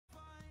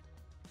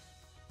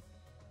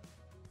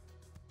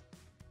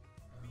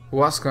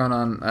What's going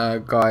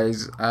on,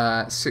 guys?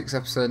 Sixth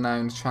episode now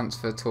in the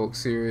transfer talk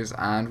series,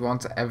 and we're on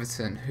to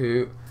Everton,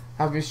 who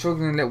have been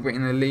struggling a little bit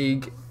in the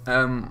league.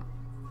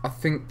 I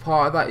think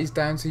part of that is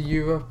down to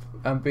Europe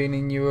and being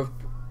in Europe,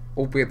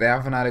 albeit they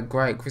haven't had a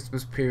great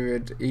Christmas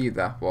period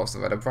either. Whilst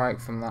they've had a break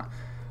from that,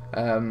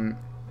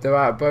 they're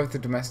out of both the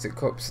domestic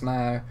cups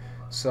now.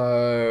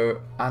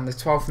 So, and they're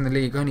 12th in the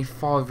league, only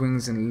 5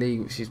 wins in the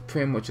league, which is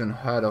pretty much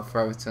unheard of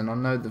for Everton. I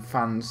know the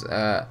fans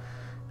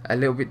a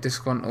little bit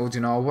disgruntled.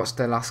 I watched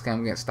their last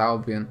game against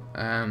Albion,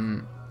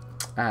 and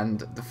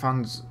the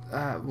fans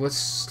were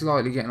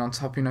slightly getting on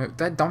top.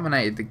 They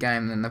dominated the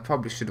game, and they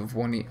probably should have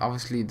won it.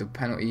 Obviously, the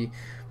penalty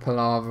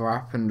palaver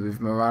happened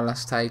with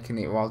Morales taking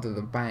it rather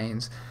than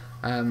Baines,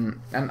 and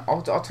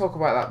I'll talk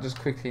about that just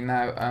quickly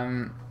now.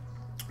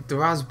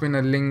 There has been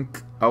a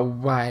link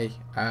away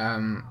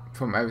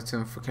from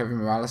Everton for Kevin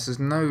Morales. There's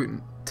no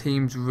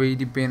teams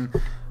really been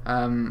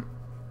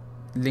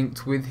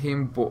linked with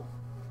him, but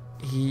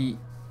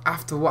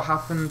after what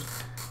happened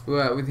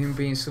with him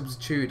being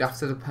substituted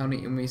after the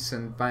penalty miss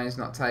and Baines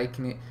not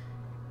taking it,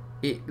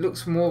 it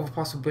looks more of a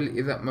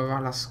possibility that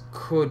Morales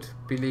could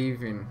be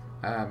leaving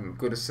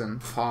Goodison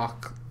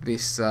Park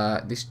this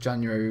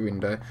January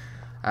window.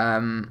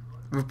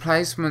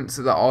 Replacements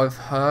that I've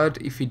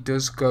heard, if he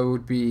does go,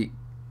 would be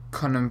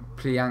Conor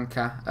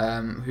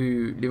Plianka,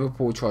 who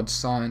Liverpool tried to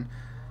sign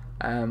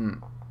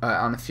on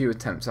a few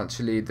attempts.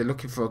 Actually, they're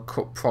looking for a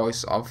cut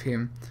price of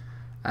him.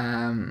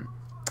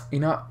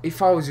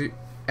 If I was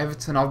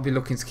Everton, I'd be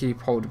looking to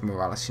keep hold of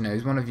Morales.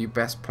 He's one of your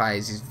best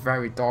players. He's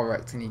very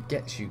direct and he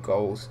gets you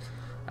goals.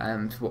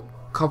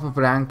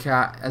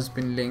 Capablanca has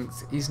been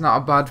linked. He's not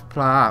a bad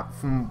player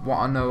from what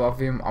I know of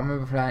him. I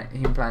remember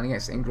him playing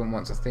against England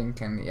once, I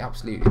think, and he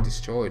absolutely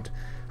destroyed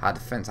our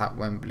defence at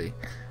Wembley.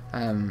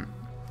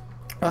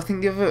 I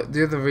think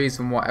the other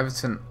reason why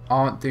Everton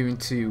aren't doing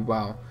too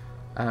well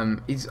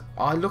is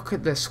I look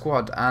at their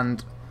squad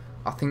and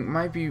I think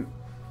maybe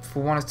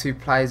for one or two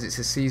players it's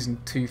a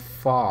season too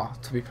far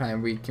to be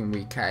playing week in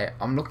week out.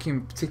 I'm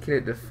looking particularly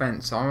at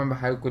defence. I remember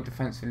how good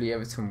defensively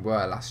Everton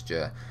were last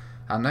year.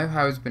 I know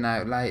how it's been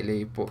out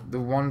lately, but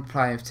the one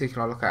player in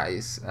particular I look at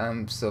is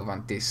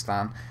Sylvain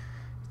Distin,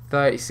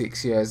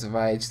 36 years of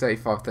age,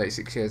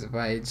 36 years of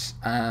age.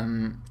 I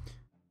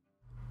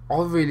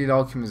really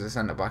like him as a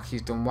centre back.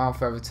 He's done well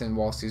for Everton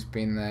whilst he's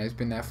been there. He's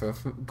been there for a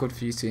good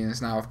few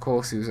seasons now. Of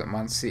course, he was at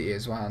Man City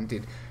as well and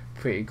did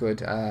pretty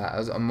good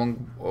as among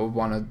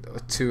one or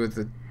two of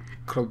the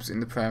clubs in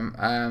the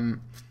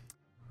Prem.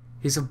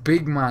 He's a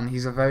big man.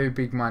 He's a very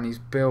big man. He's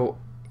built.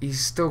 He's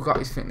still got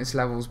his fitness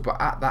levels, but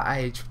at that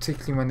age,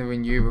 particularly when they're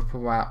in Europe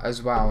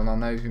as well, and I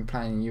know he's been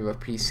playing in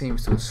Europe, he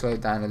seems to have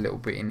slowed down a little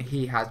bit, and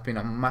he has been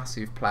a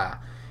massive player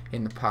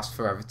in the past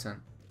for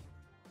Everton.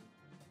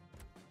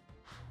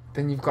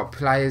 Then you've got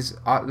players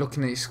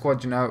looking at your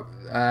squad,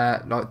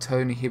 like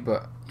Tony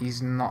Hibbert.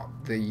 He's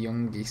not the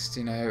youngest,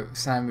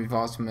 Same with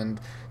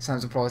Osmond. Same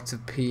applies to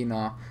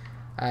Pina.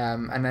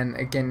 And then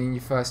again in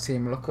your first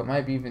team, look at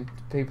maybe even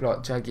people like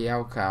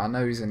Jagielka. I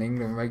know he's an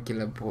England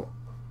regular, but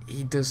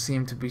he does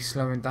seem to be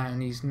slowing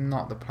down. He's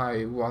not the player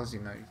he was,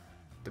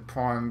 The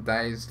prime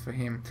days for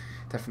him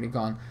definitely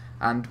gone.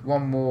 And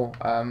one more,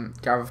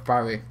 Gareth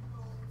Barry,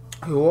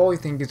 who I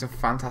think is a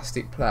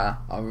fantastic player.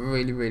 I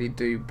really, really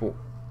do, but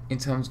in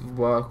terms of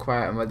work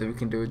rate and whether we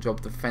can do a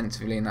job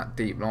defensively in that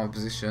deep line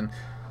position,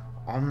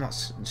 I'm not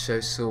so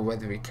sure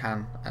whether he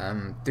can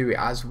do it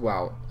as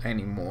well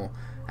anymore.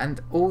 And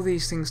all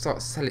these things start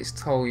to tell its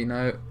toll.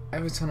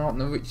 Everton aren't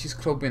the richest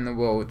club in the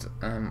world.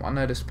 I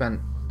know they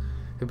spent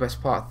the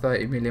best part of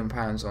 £30 million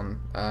on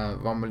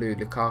Romelu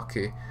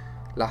Lukaku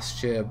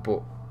last year,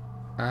 but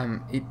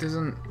it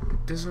doesn't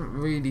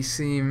really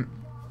seem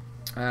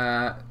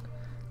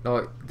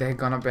like they're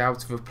gonna be able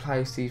to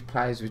replace these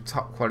players with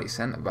top quality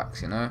centre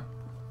backs.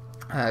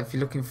 If you're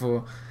looking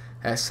for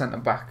a centre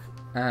back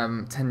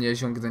 10 years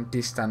younger than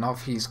Distin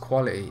of his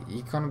quality,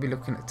 you're gonna be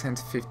looking at 10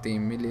 to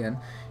 15 million.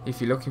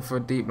 If you're looking for a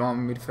deep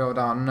line midfielder,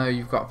 I know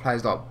you've got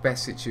players like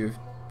Besic who've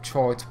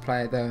tried to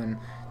play there and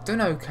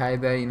done okay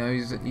there.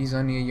 He's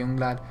only a young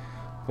lad,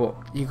 but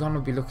you're gonna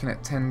be looking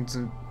at 10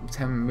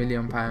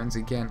 million pounds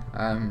again.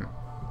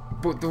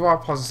 But there are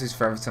positives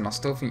for Everton. I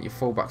still think your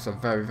fullbacks are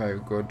very, very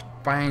good.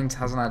 Baines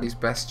hasn't had his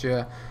best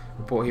year,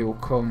 but he will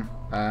come.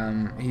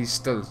 He's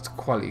still a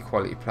quality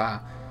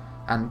player.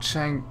 And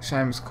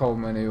Seamus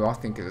Coleman, who I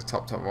think is a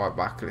top right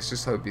back, let's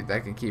just hope they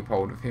can keep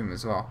hold of him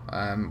as well.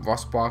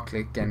 Ross Barkley,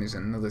 again, is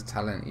another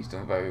talent. He's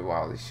done very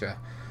well this year.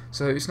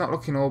 So it's not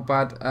looking all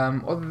bad.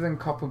 Other than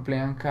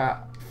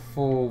Capablanca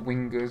for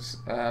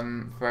wingers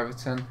for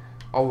Everton,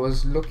 I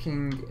was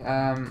looking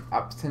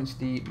at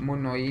potentially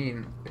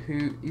Munoyin,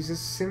 who is a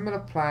similar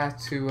player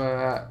to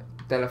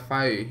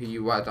Deulofeu, who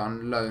you had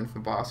on loan for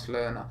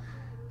Barcelona.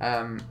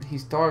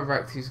 He's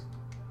direct, he's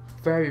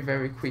very,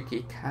 very quick,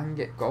 he can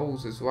get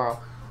goals as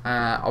well.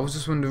 I was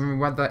just wondering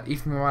whether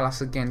if Morales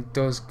again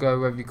does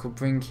go, whether you could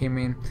bring him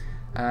in.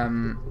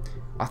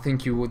 I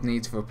think you would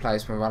need to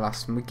replace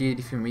Morales.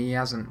 McGeady, for me, he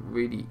hasn't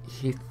really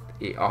hit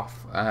it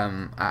off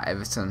at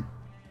Everton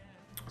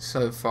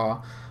so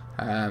far.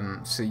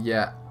 So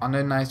yeah, I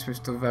know Naismith's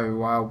done very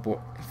well, but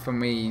for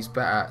me he's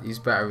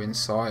better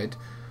inside.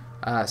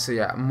 So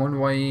yeah,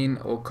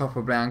 Munwain or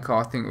Capablanca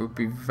I think would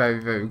be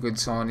very good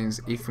signings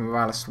if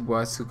Morales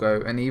were to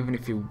go, and even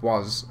if he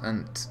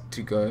wasn't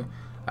to go,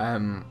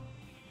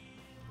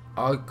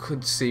 I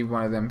could see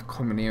one of them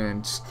coming here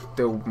and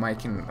still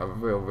making a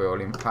real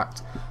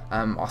impact.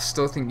 I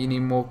still think you need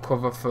more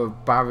cover for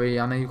Barry.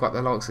 I know you've got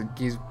the likes of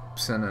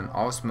Gibson and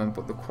Osman,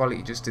 but the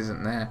quality just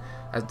isn't there.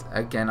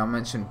 Again, I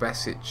mentioned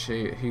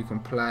Besic who can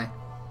play.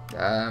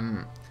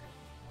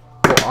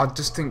 But I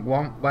just think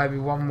maybe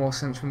one more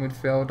central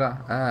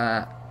midfielder,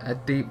 a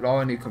deep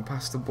line who can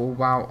pass the ball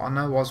well. I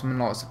know Osman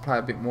likes to play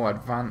a bit more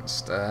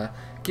advanced.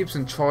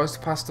 Gibson tries to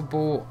pass the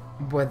ball.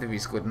 Whether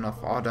he's good enough,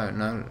 I don't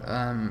know.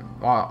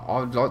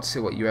 I'd like to see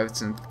what you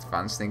Everton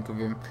fans think of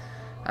him.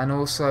 And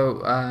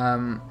also,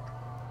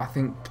 I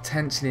think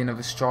potentially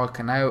another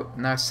striker.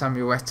 Now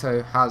Samuel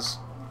Eto'o has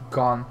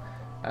gone.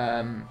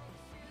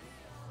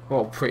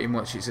 Well, pretty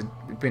much it's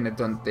been a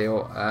done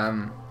deal.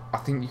 I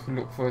think you can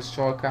look for a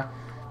striker.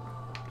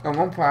 And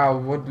one player I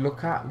would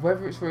look at,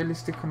 whether it's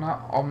realistic or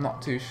not, I'm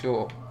not too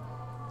sure.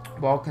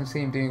 But I can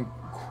see him doing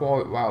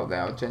quite well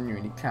there. I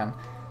genuinely can.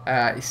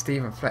 Is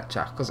Stephen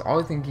Fletcher, because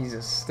I think he's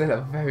still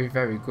a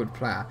very good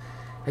player.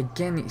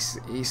 Again,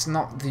 it's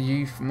not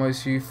the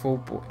most youthful,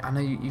 but I know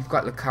you've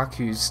got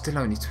Lukaku who's still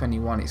only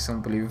 21. It's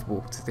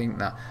unbelievable to think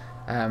that.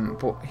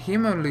 But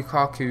him and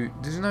Lukaku,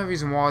 there's no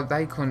reason why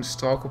they couldn't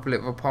strike up a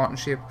little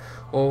partnership,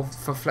 or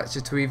for Fletcher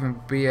to even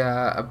be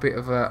a bit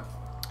of a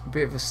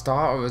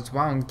starter as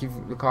well and give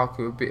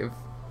Lukaku a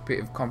bit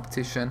of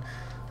competition.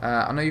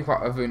 I know you've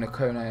got Avuna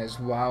Kone as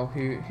well,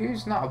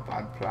 who's not a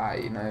bad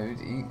player. You know,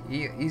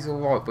 he's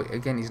alright, but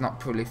again, he's not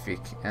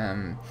prolific.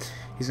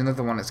 He's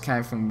another one that's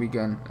came from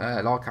Wigan,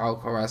 like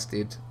Alcaraz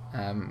did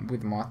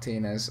with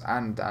Martinez,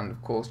 and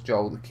of course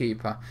Joel the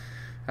keeper.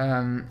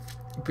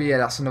 But yeah,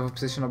 that's another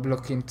position I'll be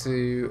looking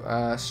to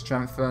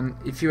strengthen.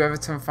 If you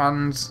Everton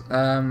fans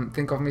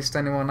think I've missed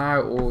anyone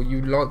out, or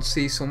you'd like to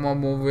see someone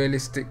more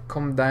realistic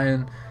come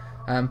down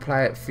and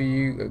play it for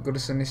you at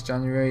Goodison this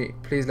January,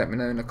 please let me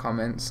know in the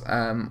comments.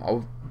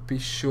 I'll be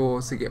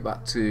sure to get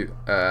back to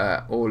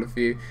all of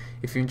you.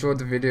 If you enjoyed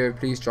the video,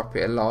 please drop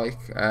it a like.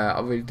 I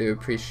really do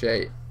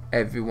appreciate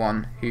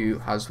everyone who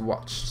has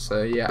watched.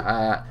 So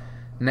yeah,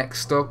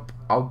 next up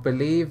I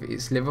believe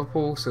it's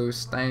Liverpool, so we're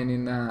staying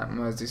in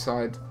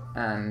Merseyside,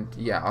 and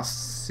yeah, I'll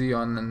see you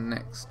on the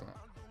next one.